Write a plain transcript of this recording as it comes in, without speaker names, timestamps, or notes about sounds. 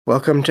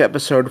Welcome to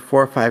episode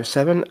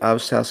 457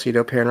 of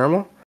Salcedo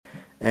Paranormal,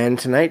 and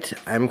tonight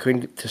I'm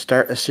going to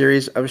start a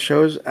series of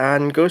shows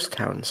on ghost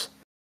towns.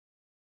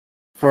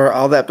 For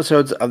all the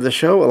episodes of the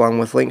show, along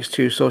with links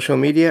to social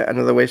media and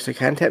other ways to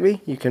contact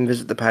me, you can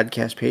visit the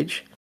podcast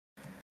page,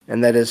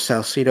 and that is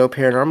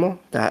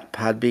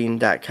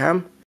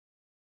salcedoparanormal.podbean.com.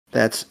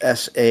 That's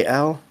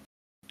SALSIDO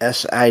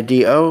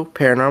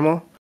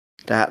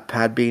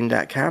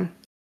paranormal.podbean.com.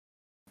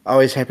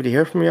 Always happy to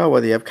hear from y'all,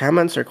 whether you have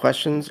comments or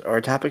questions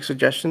or topic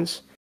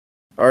suggestions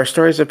or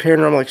stories of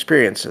paranormal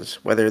experiences,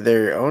 whether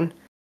they're your own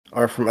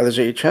or from others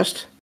that you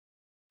trust.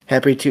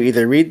 Happy to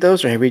either read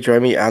those or have you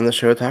join me on the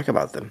show to talk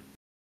about them.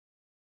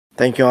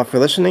 Thank you all for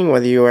listening,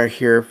 whether you are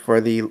here for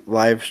the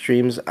live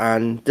streams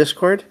on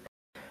Discord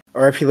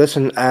or if you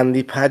listen on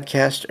the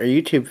podcast or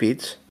YouTube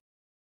feeds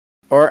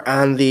or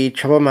on the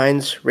Troubled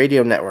Minds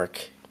Radio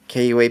Network,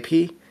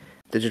 KUAP,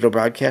 Digital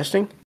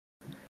Broadcasting,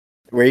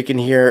 where you can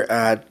hear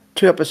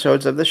 2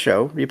 episodes of the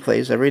show,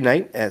 replays every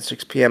night at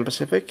 6 p.m.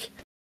 Pacific,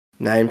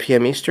 9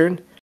 p.m.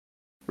 Eastern,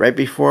 right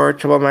before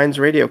Troubled Minds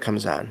Radio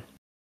comes on.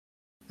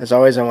 As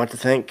always, I want to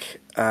thank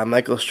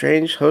Michael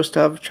Strange, host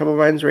of Troubled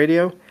Minds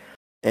Radio,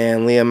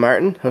 and Liam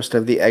Martin, host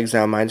of the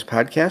Exile Minds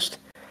podcast,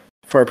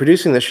 for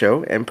producing the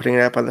show and putting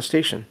it up on the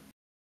station.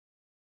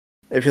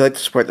 If you'd like to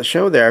support the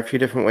show, there are a few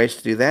different ways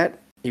to do that.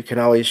 You can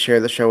always share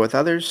the show with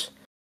others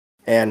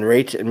and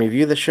rate and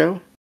review the show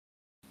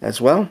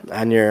as well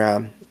on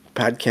your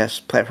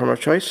podcast platform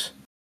of choice.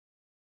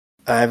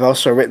 I've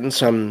also written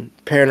some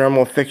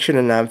paranormal fiction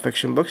and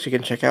nonfiction books you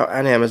can check out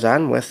on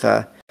Amazon, with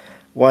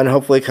one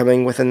hopefully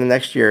coming within the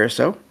next year or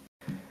so.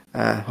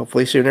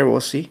 Hopefully sooner, we'll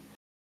see.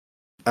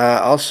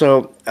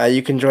 Also,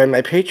 you can join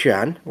my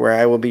Patreon, where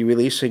I will be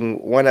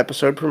releasing 1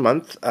 episode per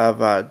month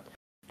of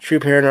true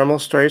paranormal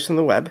stories from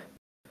the web.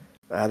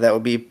 That will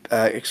be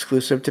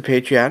exclusive to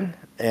Patreon,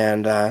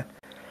 and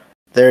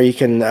there you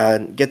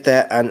can get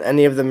that on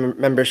any of the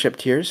membership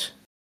tiers.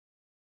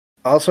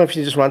 Also, if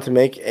you just want to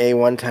make a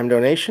one-time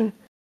donation,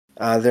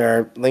 there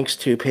are links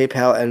to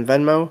PayPal and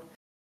Venmo,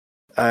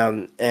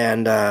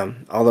 and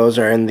all those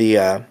are in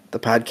the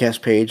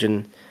podcast page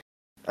and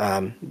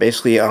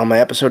basically all my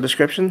episode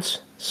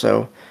descriptions.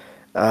 So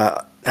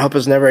help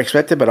is never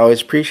expected, but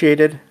always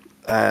appreciated,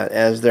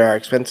 as there are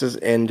expenses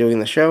in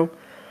doing the show,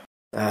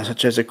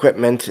 such as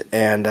equipment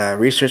and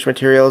research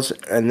materials,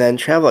 and then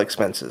travel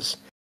expenses,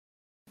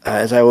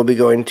 as I will be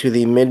going to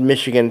the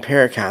Mid-Michigan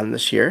Paracon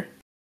this year,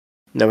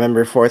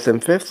 November 4th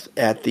and 5th,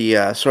 at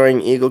the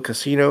Soaring Eagle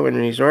Casino and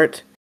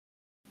Resort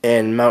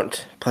in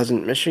Mount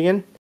Pleasant,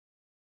 Michigan.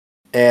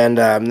 And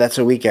that's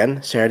a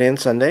weekend, Saturday and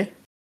Sunday.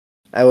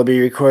 I will be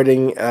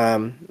recording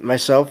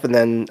myself and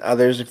then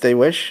others, if they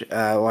wish,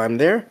 while I'm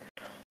there.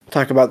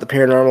 Talk about the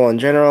paranormal in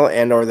general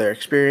and or their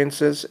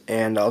experiences,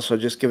 and also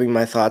just giving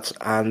my thoughts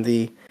on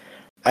the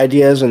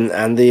ideas and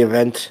on the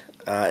event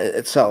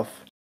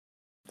itself.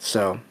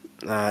 So,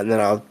 and then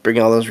I'll bring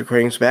all those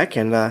recordings back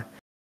and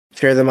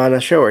share them on a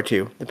show or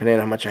two, depending on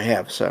how much I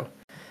have. So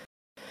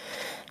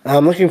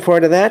I'm looking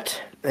forward to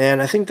that,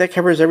 and I think that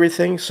covers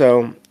everything.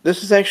 So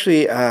this is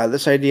actually,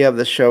 this idea of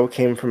the show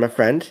came from a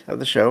friend of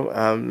the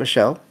show,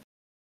 Michelle,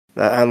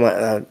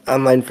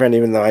 online friend,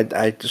 even though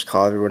I just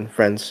call everyone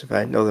friends if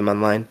I know them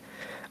online,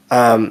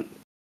 and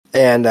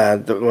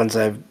the ones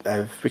I've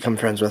become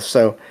friends with.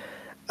 So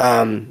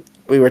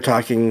we were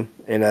talking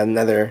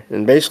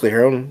in basically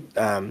her own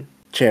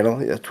channel,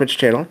 a Twitch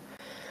channel,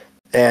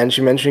 and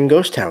she mentioned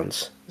ghost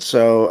towns.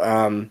 So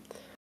I'm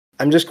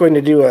just going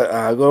to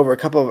go over a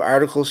couple of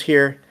articles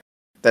here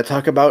that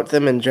talk about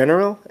them in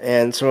general,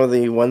 and some of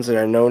the ones that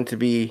are known to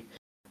be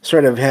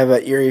sort of have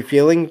an eerie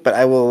feeling. But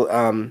I will,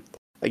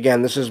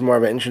 again, this is more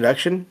of an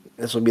introduction.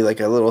 This will be like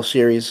a little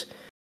series,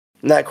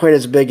 not quite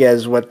as big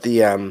as what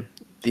the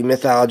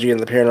mythology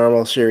and the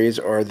paranormal series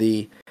or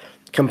the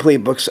complete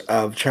books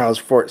of Charles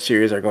Fort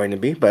series are going to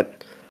be,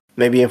 but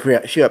maybe a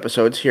few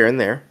episodes here and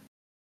there.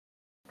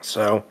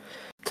 So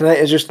tonight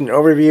is just an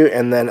overview,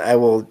 and then I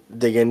will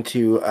dig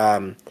into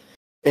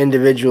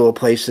individual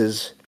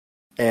places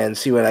and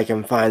see what I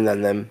can find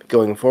on them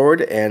going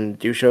forward and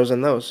do shows on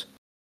those.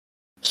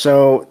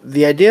 So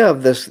the idea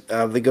of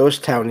the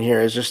ghost town here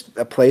is just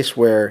a place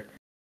where,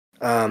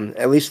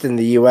 at least in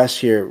the U.S.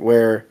 here,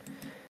 where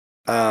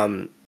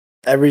everyone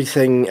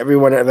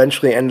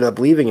eventually ended up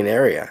leaving an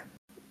area.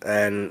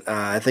 And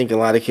I think in a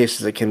lot of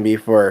cases it can be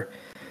for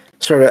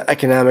sort of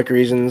economic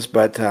reasons,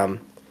 but I'm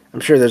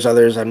sure there's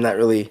others. I'm not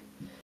really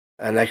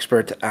an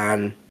expert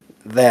on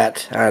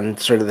that, on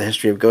sort of the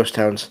history of ghost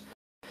towns.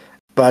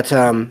 But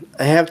I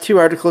have 2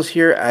 articles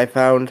here I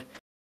found,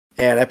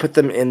 and I put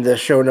them in the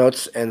show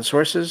notes and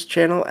sources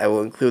channel. I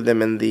will include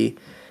them in the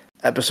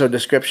episode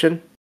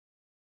description.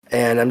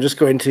 And I'm just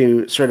going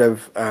to sort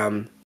of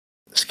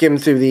skim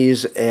through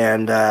these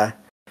and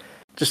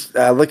just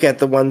look at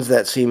the ones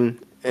that seem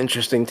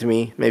interesting to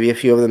me, maybe a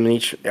few of them in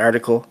each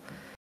article.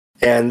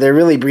 And they're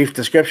really brief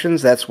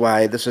descriptions. That's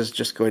why this is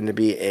just going to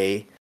be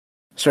a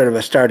sort of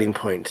a starting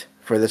point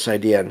for this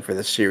idea and for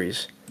this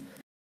series.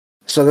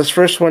 So this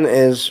first one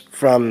is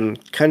from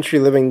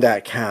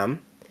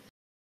countryliving.com,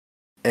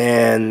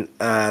 And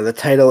the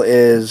title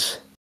is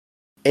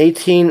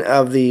 18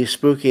 of the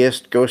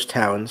Spookiest Ghost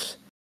Towns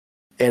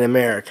in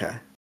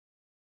America.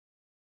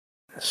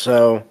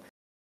 So,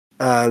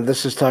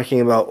 this is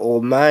talking about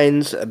old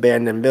mines,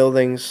 abandoned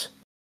buildings,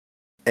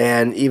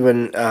 and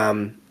even,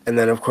 and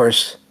then, of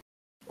course,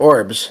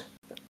 orbs.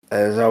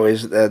 As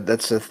always,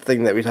 that's a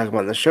thing that we talk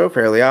about in the show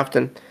fairly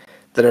often,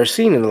 that are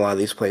seen in a lot of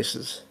these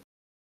places.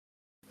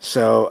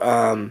 So,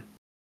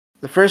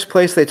 the first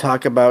place they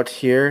talk about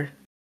here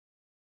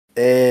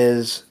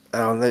is, they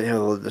have a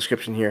little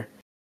description here.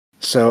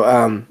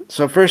 So,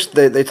 so first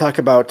they talk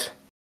about,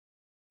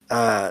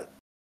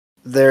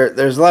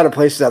 there's a lot of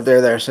places out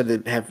there that are said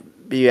to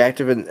be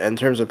active in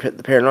terms of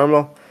the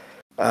paranormal.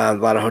 A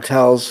lot of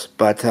hotels,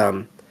 but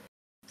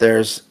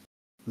there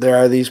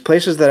are these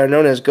places that are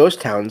known as ghost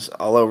towns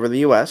all over the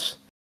U.S.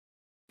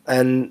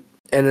 And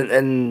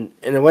in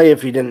a way,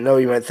 if you didn't know,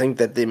 you might think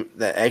that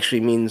that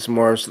actually means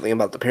more something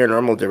about the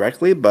paranormal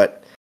directly,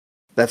 but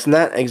that's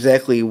not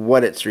exactly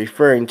what it's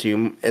referring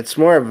to. It's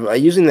more of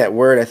using that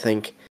word, I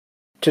think,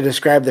 to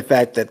describe the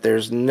fact that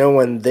there's no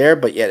one there,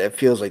 but yet it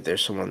feels like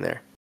there's someone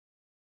there.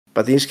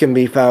 But these can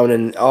be found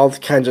in all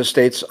kinds of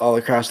states all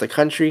across the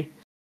country.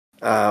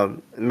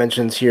 It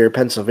mentions here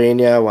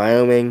Pennsylvania,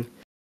 Wyoming,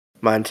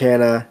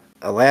 Montana,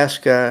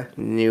 Alaska,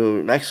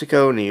 New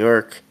Mexico, New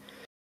York,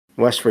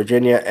 West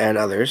Virginia, and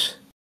others.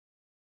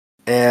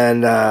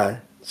 And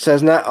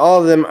says not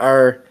all of them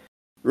are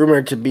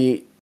rumored to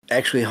be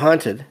actually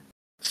haunted.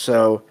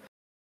 So,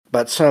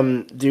 but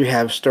some do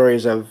have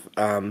stories of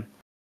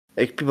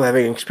people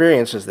having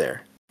experiences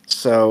there.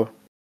 So,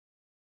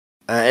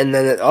 and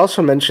then it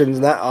also mentions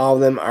not all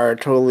of them are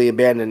totally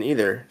abandoned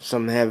either.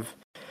 Some have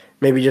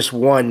maybe just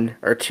one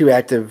or two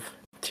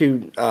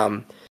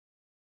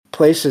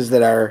places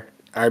that are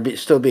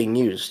still being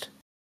used.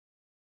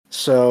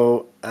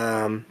 So,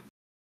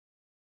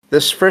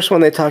 this first one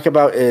they talk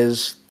about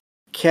is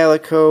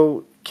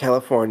Calico,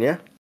 California.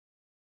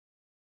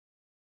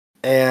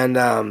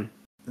 And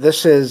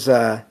this is,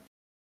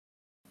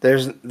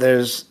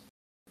 there's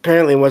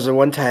apparently was a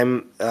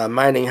one-time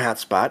mining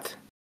hotspot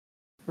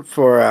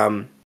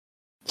for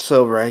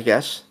silver, I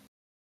guess.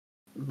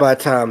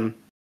 But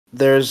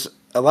there's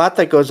a lot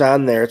that goes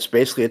on there. It's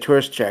basically a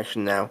tourist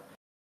attraction now.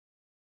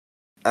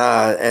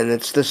 And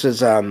it's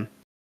a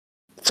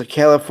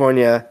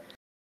California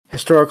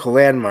historical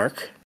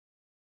landmark.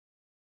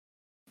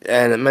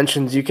 And it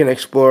mentions you can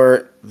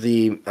explore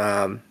the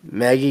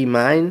Maggie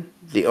Mine,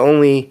 the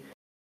only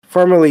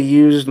formerly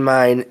used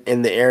mine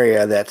in the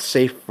area that's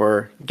safe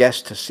for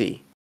guests to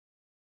see.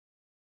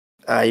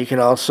 You can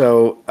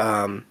also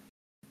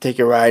take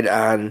a ride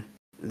on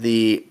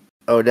the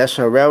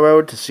Odessa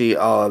Railroad to see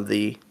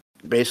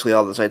basically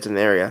all the sites in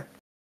the area.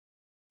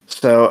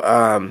 So,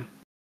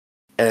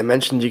 and it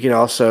mentions you can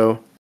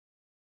also,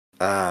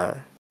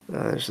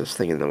 there's this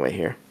thing in the way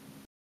here.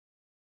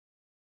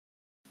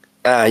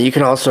 You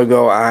can also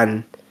go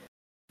on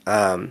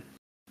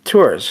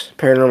tours,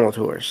 paranormal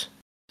tours.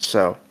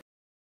 So,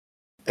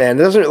 and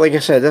it doesn't, like I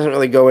said, it doesn't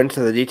really go into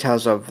the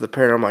details of the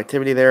paranormal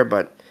activity there,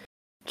 but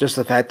just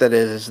the fact that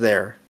it is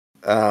there.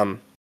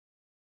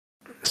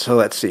 So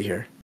let's see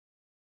here.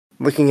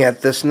 Looking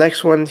at this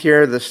next one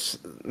here, this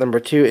number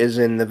 2 is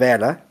in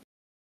Nevada.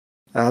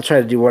 I'll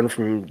try to do one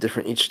from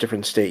each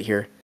different state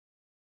here.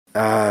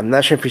 I'm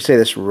not sure if you say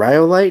this,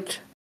 Rhyolite,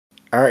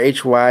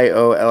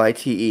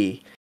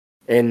 Rhyolite,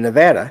 in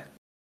Nevada.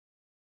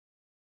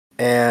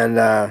 And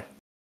I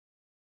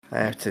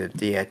have to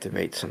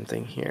deactivate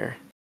something here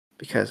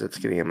because it's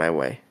getting in my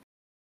way.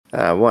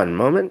 One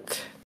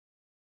moment.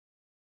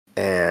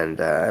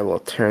 And I will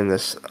turn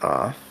this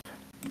off.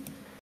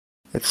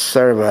 It's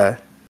sort of a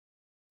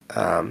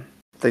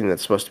thing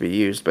that's supposed to be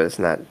used, but it's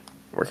not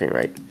working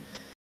right.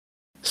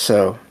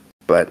 So,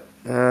 but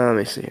let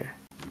me see here.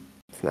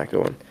 It's not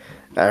going.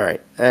 All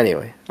right.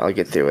 Anyway, I'll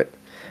get through it.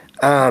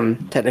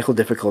 Technical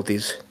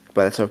difficulties,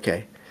 but it's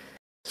okay.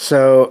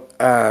 So,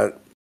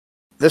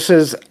 this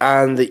is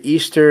on the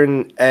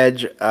eastern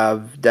edge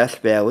of Death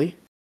Valley,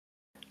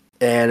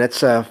 and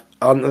it's a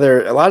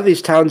lot of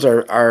these towns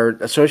are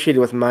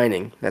associated with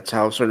mining. That's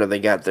how sort of they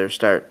got their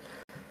start.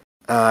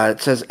 It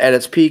says at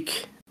its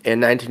peak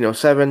in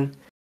 1907,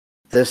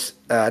 this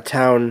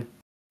town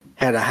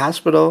had a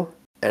hospital,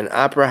 an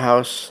opera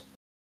house,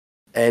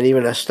 and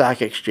even a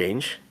stock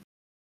exchange.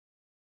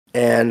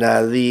 And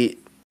let's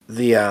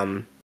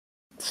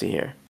see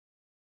here.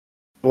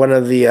 One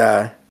of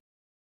the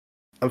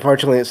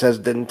unfortunately, it says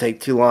it didn't take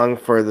too long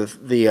for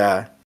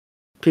the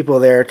people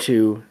there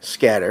to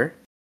scatter.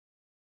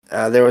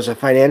 There was a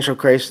financial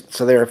crisis,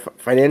 so there were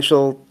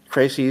financial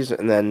crises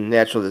and then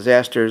natural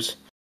disasters,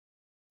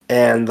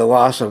 and the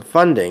loss of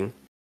funding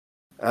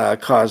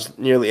caused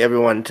nearly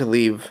everyone to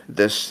leave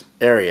this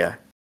area.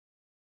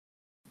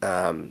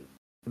 Let's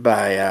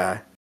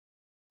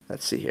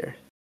see here,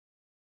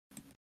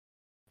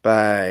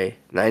 by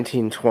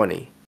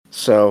 1920.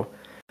 So,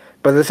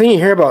 but the thing you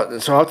hear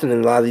about so often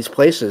in a lot of these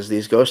places,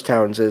 these ghost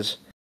towns, is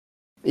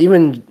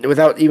even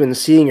without even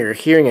seeing or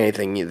hearing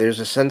anything, there's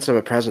a sense of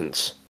a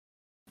presence.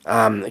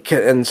 And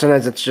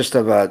sometimes it's just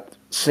of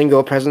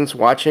single presence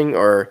watching,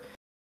 or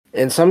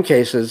in some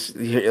cases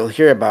you'll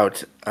hear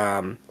about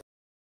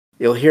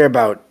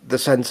the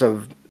sense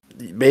of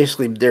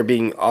basically there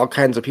being all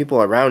kinds of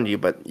people around you,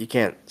 but you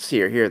can't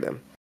see or hear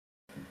them.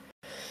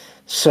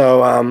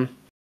 So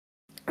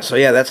so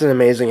yeah, that's an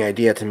amazing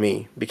idea to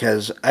me,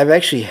 because I've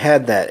actually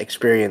had that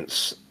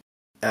experience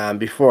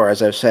before,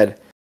 as I've said,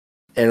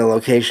 in a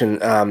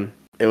location.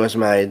 It was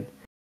the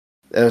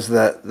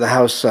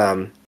house.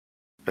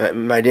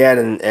 My dad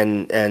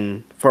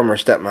and former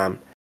stepmom,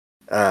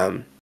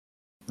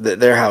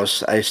 their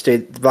house. I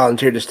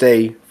volunteered to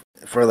stay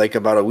for like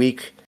about a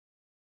week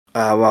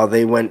while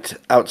they went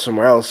out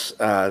somewhere else,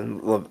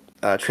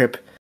 trip.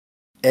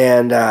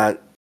 And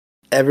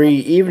every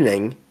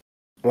evening,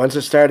 once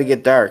it started to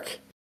get dark,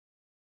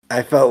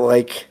 I felt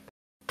like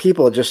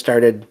people just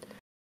started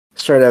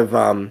sort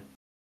of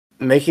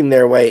making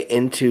their way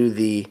into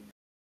the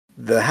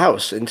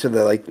house, into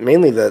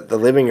mainly the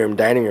living room,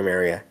 dining room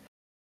area.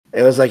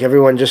 It was like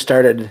everyone just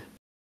started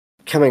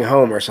coming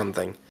home or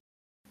something,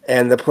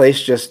 and the place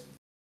just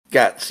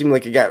seemed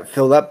like it got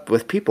filled up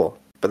with people,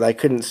 but I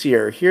couldn't see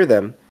or hear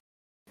them,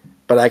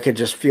 but I could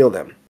just feel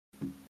them.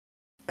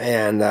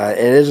 And it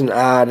is an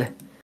odd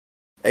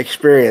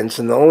experience,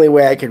 and the only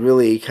way I could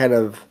really kind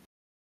of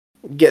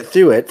get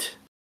through it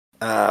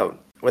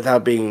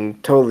without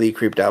being totally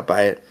creeped out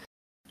by it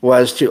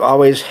was to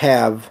always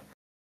have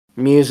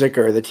music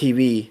or the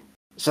TV,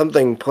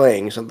 something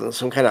playing,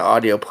 some kind of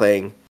audio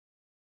playing,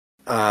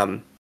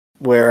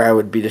 where I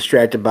would be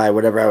distracted by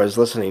whatever I was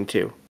listening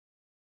to.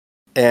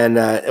 And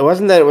it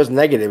wasn't that it was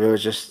negative; it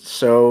was just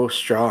so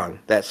strong.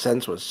 That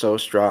sense was so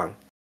strong.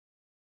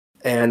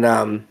 And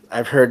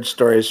I've heard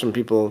stories from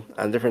people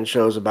on different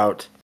shows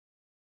about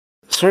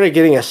sort of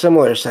getting a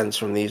similar sense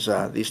from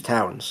these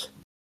towns.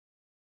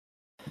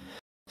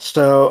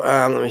 So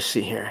let me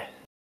see here.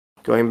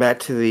 Going back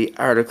to the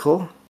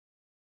article.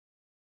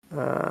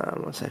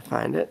 Once I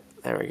find it,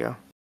 there we go.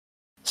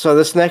 So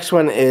this next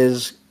one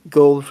is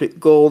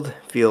Goldfield,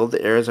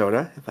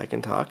 Arizona, if I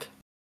can talk.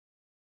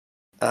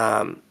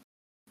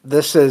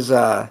 This is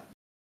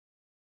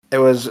it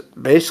was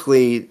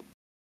basically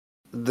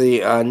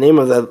the name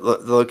of the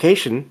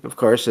location, of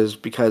course, is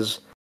because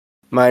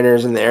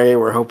miners in the area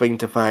were hoping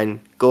to find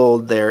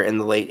gold there in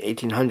the late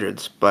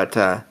 1800s, but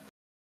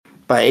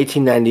by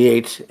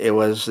 1898,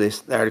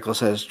 the article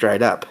says,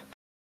 dried up.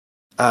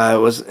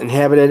 It was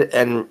inhabited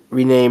and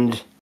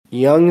renamed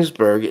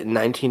Youngsburg in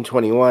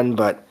 1921,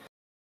 but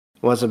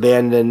was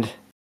abandoned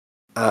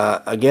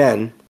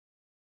again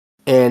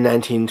in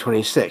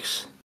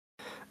 1926.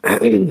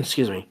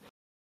 Excuse me.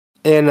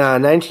 In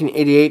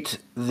 1988,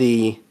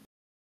 the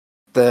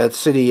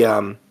city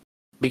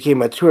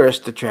became a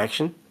tourist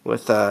attraction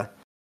with a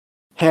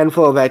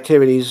handful of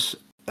activities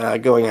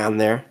going on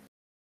there,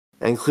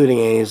 including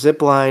a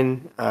zip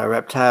line, a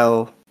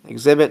reptile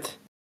exhibit,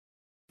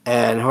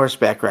 and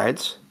horseback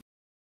rides.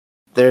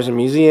 There's a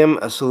museum,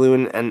 a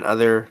saloon, and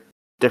other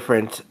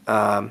different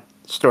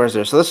stores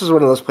there. So this is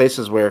one of those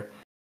places where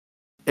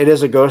it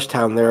is a ghost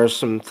town. There are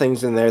some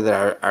things in there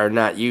that are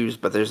not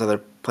used, but there's other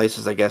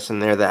places, I guess, in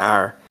there that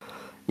are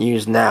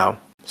used now.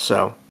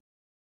 So,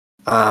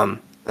 and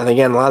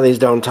again, a lot of these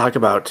don't talk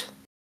about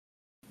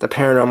the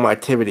paranormal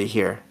activity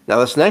here. Now,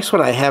 this next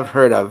one I have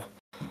heard of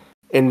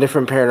in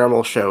different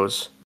paranormal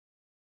shows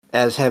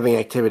as having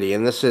activity,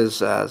 and this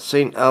is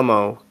St.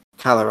 Elmo,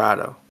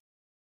 Colorado.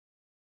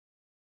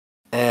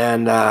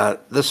 And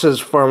this is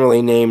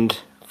formerly named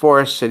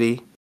Forest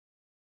City,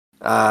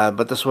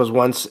 but this was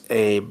once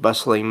a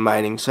bustling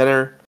mining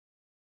center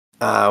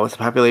with a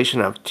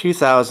population of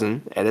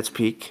 2,000 at its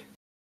peak.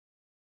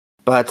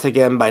 But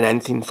again, by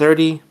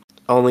 1930,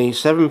 only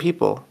 7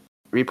 people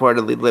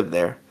reportedly lived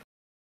there,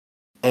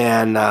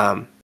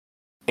 and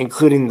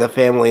including the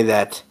family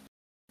that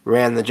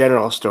ran the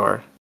general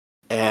store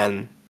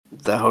and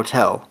the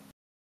hotel.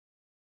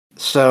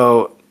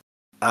 So,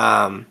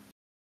 let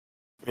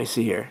me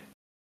see here.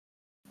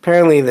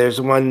 Apparently, there's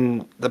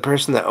the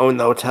person that owned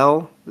the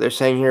hotel, they're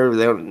saying here,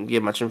 they don't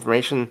give much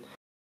information.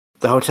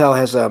 The hotel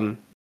has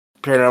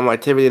paranormal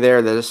activity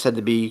there that is said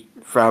to be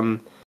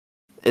from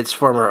its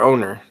former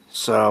owner.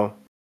 So,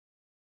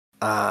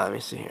 let me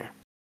see here.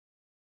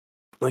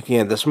 Looking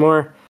at this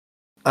more.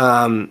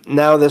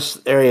 Now this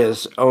area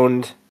is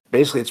owned,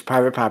 basically it's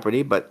private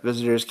property, but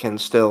visitors can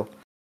still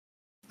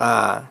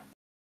drive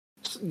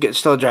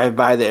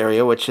by the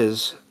area, which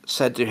is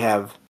said to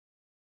have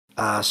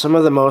some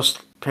of the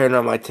most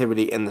paranormal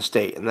activity in the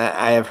state, and that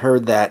I have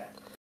heard that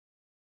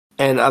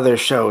in other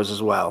shows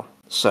as well.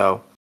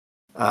 So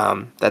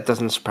that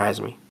doesn't surprise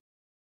me.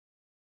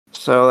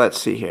 So let's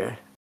see here.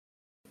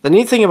 The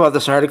neat thing about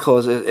this article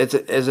is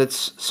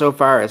it's so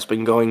far it's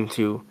been going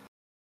to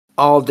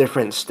all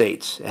different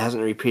states. It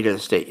hasn't repeated a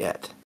state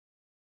yet.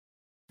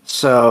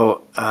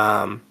 So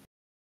yeah,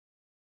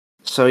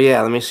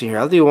 let me see here.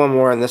 I'll do one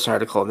more in this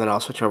article, and then I'll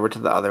switch over to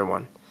the other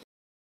one.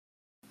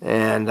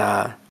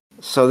 And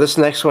so this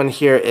next one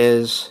here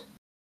is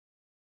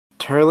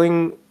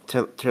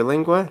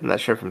Terlingua. I'm not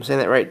sure if I'm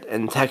saying that right.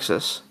 In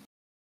Texas.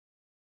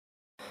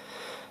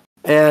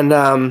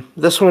 And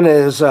this one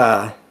is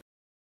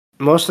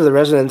most of the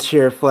residents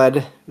here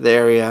fled the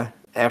area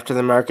after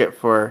the market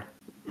for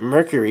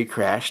mercury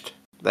crashed.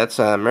 That's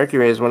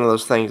mercury is one of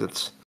those things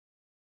that's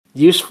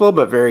useful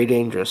but very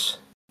dangerous.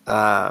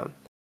 But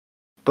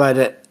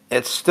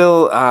it's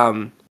still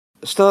it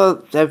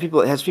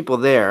has people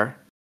there,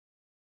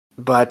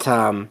 but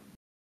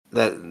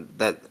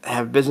that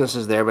have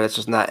businesses there, but it's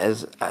just not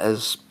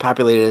as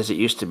populated as it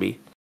used to be.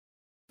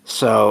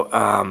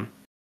 So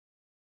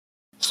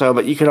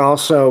but you can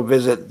also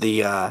visit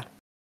the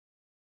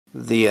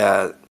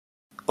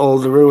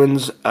old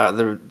ruins.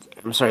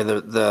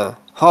 The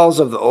halls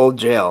of the old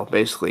jail,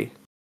 basically.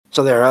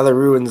 So there are other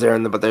ruins there,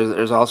 but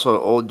there's also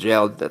an old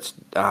jail that's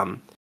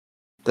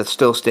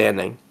still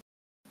standing.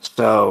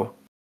 So,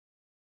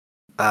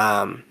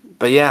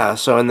 but yeah.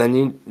 So and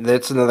then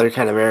that's another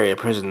kind of area.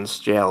 Prisons,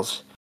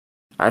 jails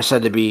are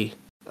said to be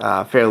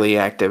fairly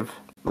active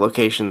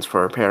locations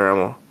for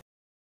paranormal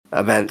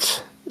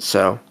events.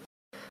 So,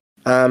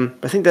 I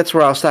think that's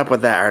where I'll stop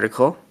with that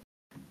article.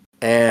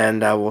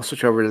 And we'll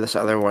switch over to this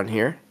other one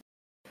here.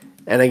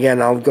 And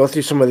again, I'll go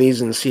through some of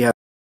these and see how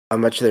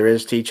much there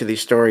is to each of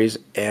these stories.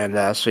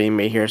 And so you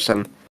may hear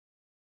some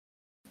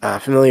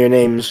familiar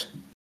names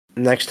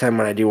next time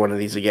when I do one of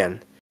these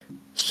again.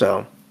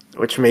 So,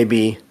 which may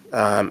be,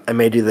 I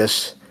may do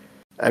this.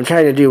 I'm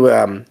trying to do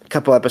a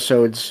couple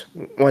episodes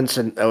once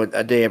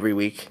a day every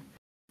week,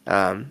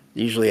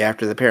 usually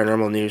after the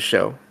paranormal news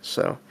show.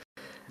 So,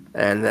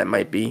 and that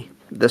might be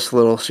this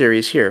little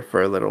series here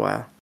for a little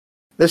while.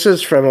 This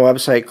is from a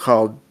website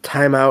called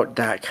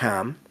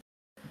timeout.com.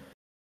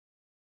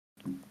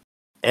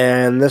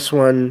 And this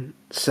one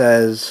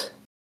says,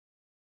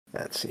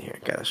 let's see here,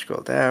 gotta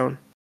scroll down.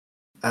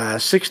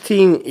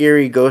 16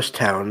 eerie ghost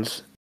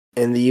towns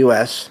in the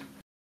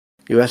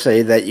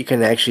USA that you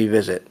can actually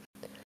visit.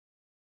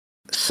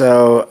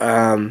 So,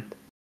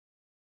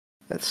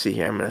 let's see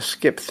here. I'm going to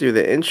skip through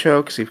the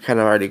intro because we've kind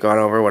of already gone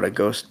over what a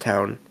ghost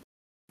town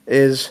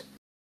is.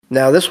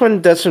 Now, this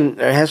one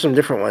has some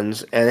different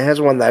ones, and it has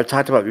one that I've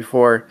talked about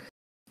before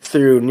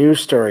through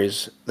news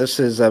stories. This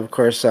is, of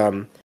course,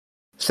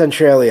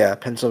 Centralia,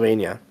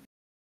 Pennsylvania.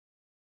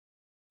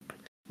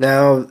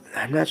 Now,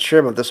 I'm not sure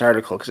about this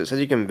article because it says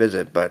you can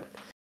visit, but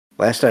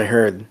last I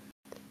heard,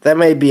 that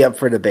may be up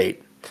for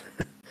debate.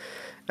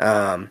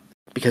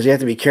 Because you have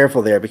to be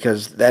careful there,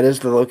 because that is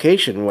the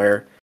location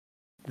where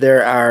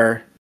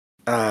there's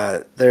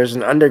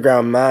an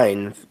underground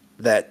mine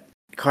that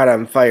caught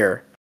on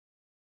fire,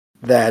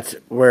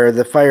 where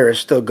the fire is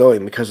still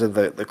going because of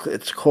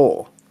it's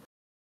coal.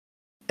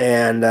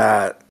 And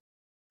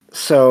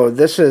so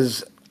this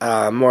is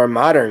a more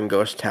modern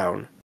ghost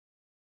town.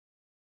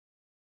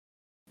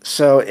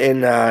 So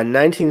in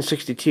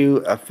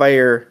 1962, a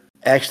fire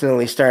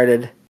accidentally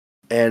started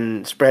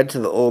and spread to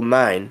the old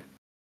mine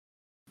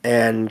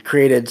and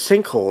created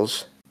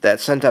sinkholes that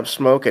sent up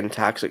smoke and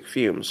toxic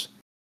fumes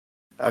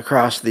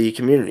across the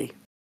community.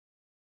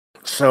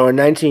 So in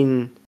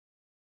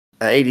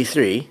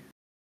 1983,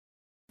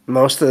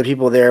 most of the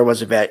people there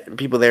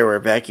were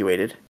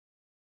evacuated.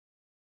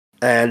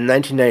 And in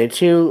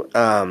 1992,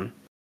 a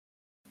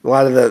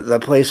lot of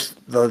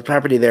the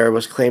property there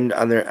was claimed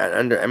under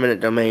eminent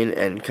domain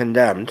and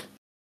condemned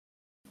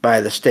by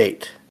the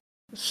state.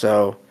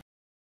 So,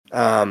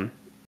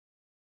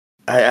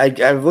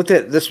 I've looked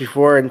at this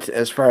before, and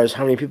as far as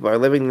how many people are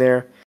living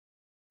there,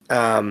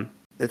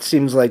 it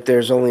seems like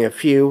there's only a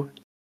few.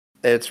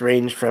 It's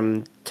ranged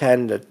from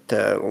 10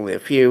 to only a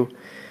few,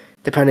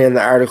 depending on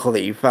the article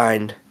that you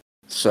find.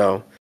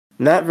 So,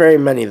 not very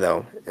many,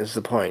 though, is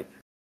the point.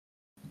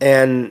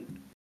 And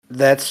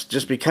that's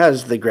just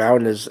because the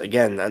ground is,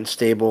 again,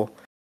 unstable,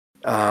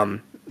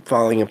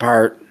 falling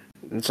apart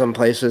in some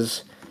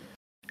places.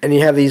 And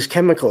you have these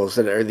chemicals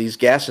these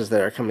gases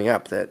that are coming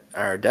up that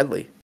are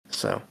deadly.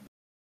 So,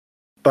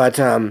 but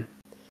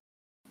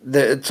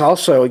it's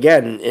also,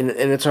 again, in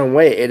its own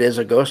way, it is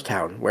a ghost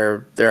town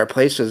where there are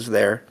places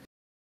there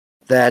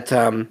that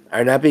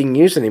are not being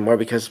used anymore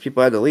because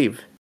people had to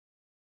leave.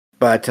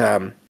 But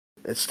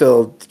it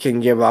still can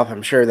give off,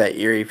 I'm sure, that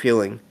eerie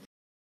feeling.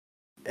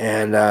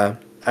 And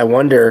I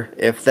wonder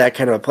if that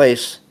kind of a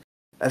place,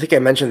 I think I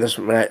mentioned this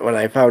when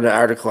I found an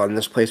article on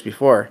this place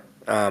before.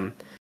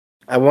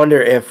 I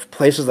wonder if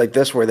places like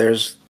this, where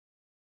there's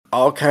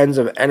all kinds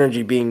of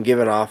energy being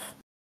given off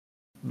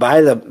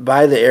by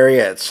the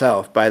area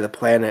itself, by the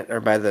planet, or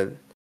by the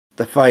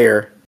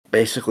fire,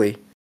 basically,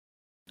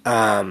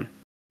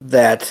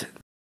 that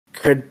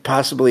could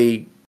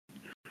possibly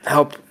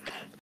help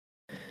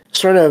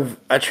sort of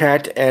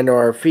attract and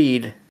or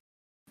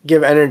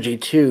give energy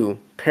to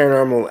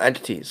paranormal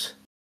entities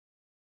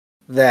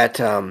that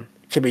can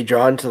be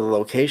drawn to the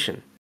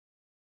location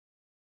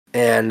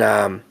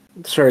and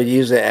sort of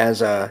use it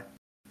as a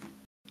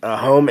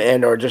home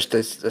and or just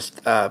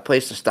a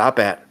place to stop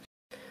at,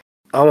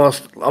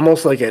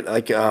 almost like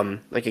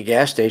a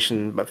gas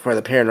station, but for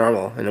the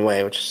paranormal in a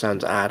way, which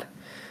sounds odd.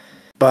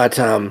 But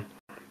and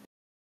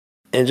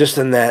just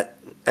in that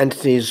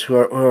entities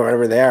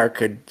whoever they are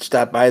could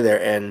stop by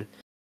there and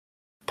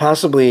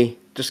possibly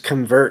just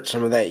convert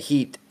some of that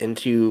heat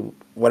into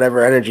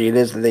whatever energy it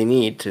is that they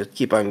need to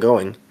keep on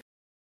going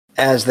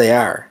as they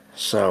are.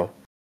 So,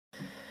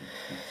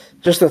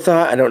 just a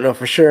thought. I don't know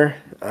for sure,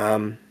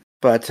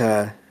 but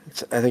I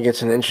think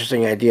it's an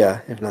interesting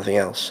idea, if nothing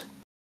else.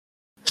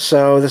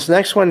 So this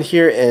next one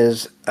here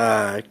is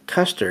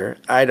Custer,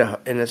 Idaho,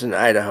 and it's in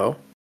Idaho.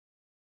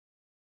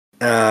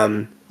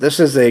 This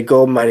is a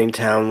gold mining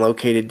town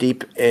located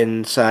deep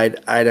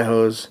inside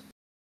Idaho's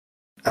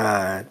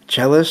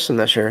Chelis, I'm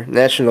not sure,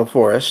 National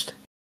Forest.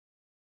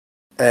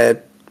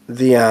 So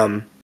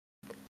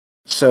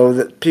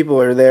the people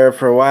are there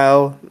for a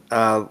while,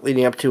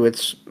 leading up to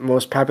its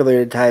most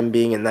populated time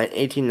being in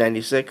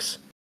 1896.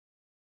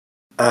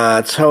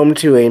 It's home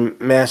to a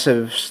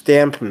massive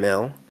stamp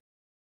mill,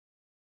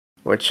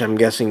 which I'm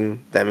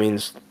guessing that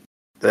means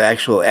the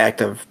actual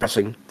act of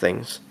pressing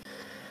things.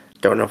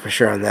 Don't know for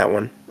sure on that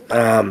one.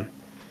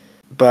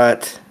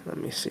 But let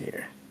me see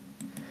here.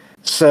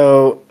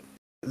 So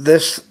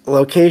this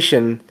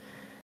location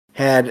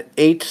had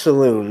 8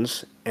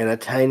 saloons and a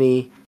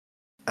tiny,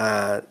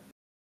 let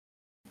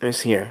me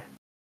see here,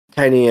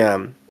 tiny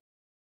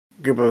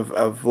group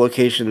of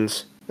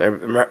locations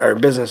or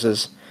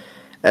businesses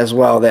as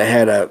well that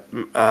had a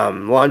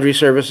laundry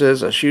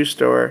services, a shoe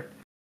store.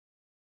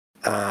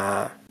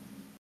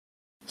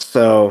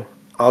 So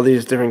all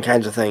these different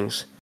kinds of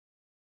things.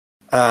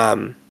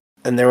 And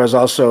there was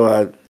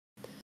also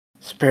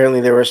apparently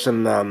there were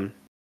some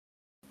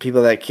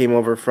people that came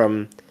over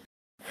from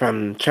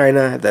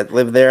China that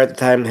lived there at the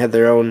time, had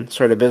their own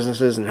sort of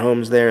businesses and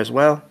homes there as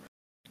well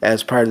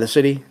as part of the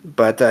city.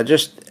 But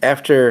just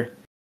after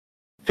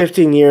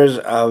 15 years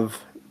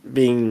of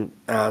being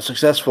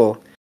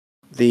successful,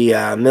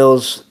 the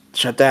mills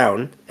shut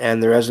down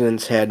and the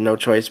residents had no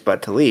choice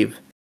but to leave.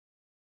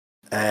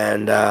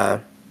 And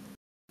by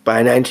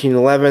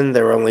 1911,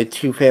 there were only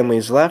 2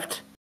 families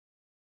left.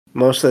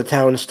 Most of the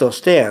town still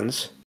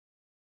stands.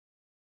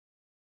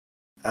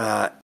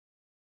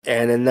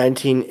 And in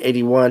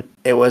 1981,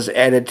 it was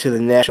added to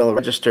the National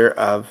Register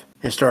of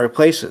Historic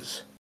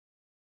Places.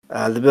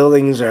 The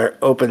buildings are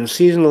open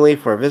seasonally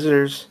for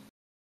visitors,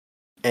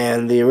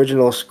 and the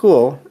original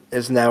school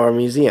is now a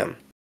museum.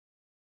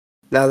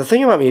 Now, the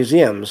thing about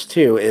museums,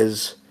 too,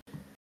 is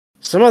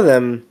some of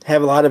them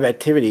have a lot of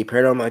activity,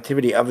 paranormal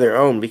activity of their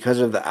own because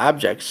of the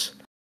objects,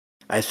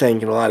 I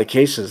think, in a lot of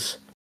cases,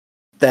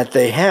 that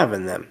they have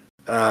in them,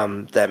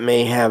 that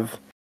may have,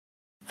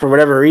 for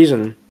whatever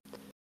reason,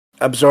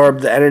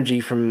 absorbed the energy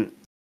from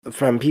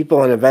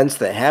people and events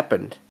that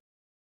happened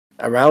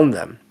around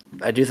them.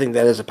 I do think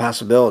that is a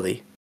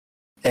possibility.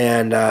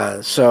 And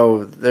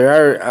so there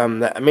are,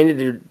 I may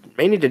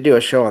need to do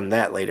a show on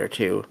that later,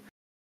 too.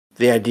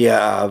 The idea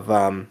of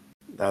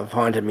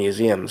haunted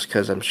museums,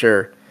 because I'm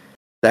sure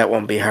that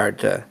won't be hard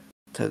to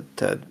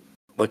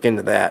look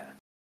into that.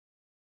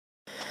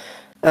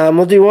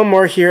 We'll do one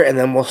more here, and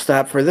then we'll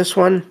stop for this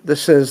one.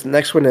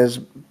 Next one is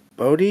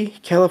Bodie,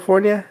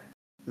 California.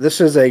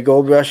 This is a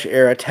Gold Rush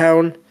era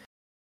town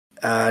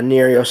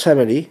near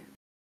Yosemite,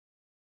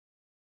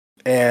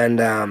 and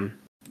it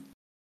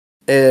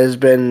has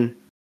been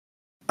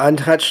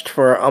untouched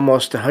for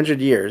almost 100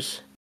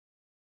 years.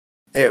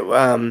 It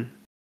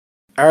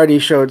already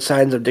showed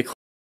signs of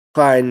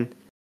decline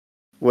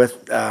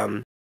with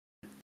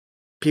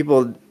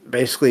people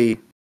basically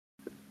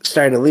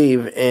starting to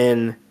leave.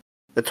 In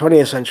the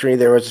 20th century,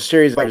 there was a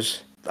series of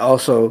fires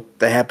also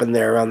that happened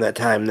there around that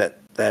time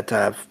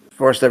that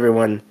forced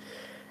everyone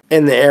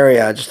in the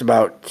area just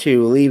about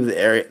to leave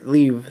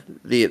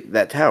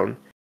that town.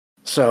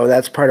 So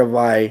that's part of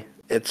why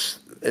it's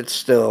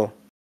still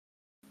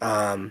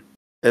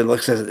it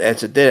looks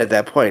as it did at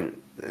that point.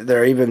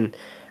 There are even,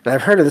 and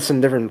I've heard of this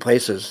in different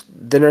places,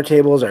 dinner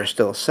tables are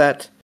still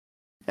set,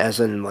 as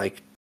in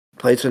like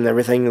plates and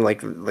everything,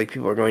 like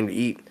people are going to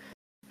eat.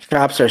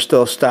 Shops are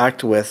still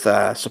stocked with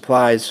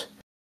supplies,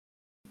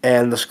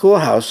 and the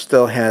schoolhouse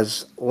still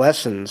has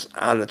lessons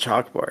on the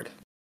chalkboard.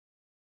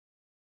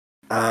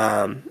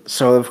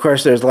 So of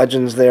course there's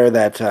legends there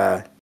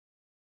that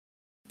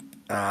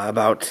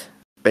about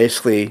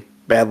basically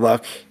bad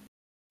luck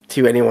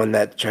to anyone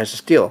that tries to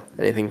steal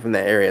anything from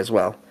that area as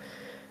well,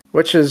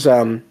 which is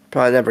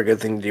probably never a good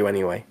thing to do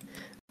anyway.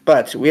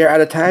 But we are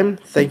out of time.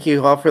 Thank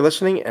you all for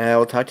listening, and I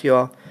will talk to you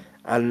all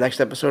on the next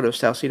episode of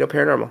Salcedo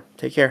Paranormal.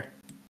 Take care.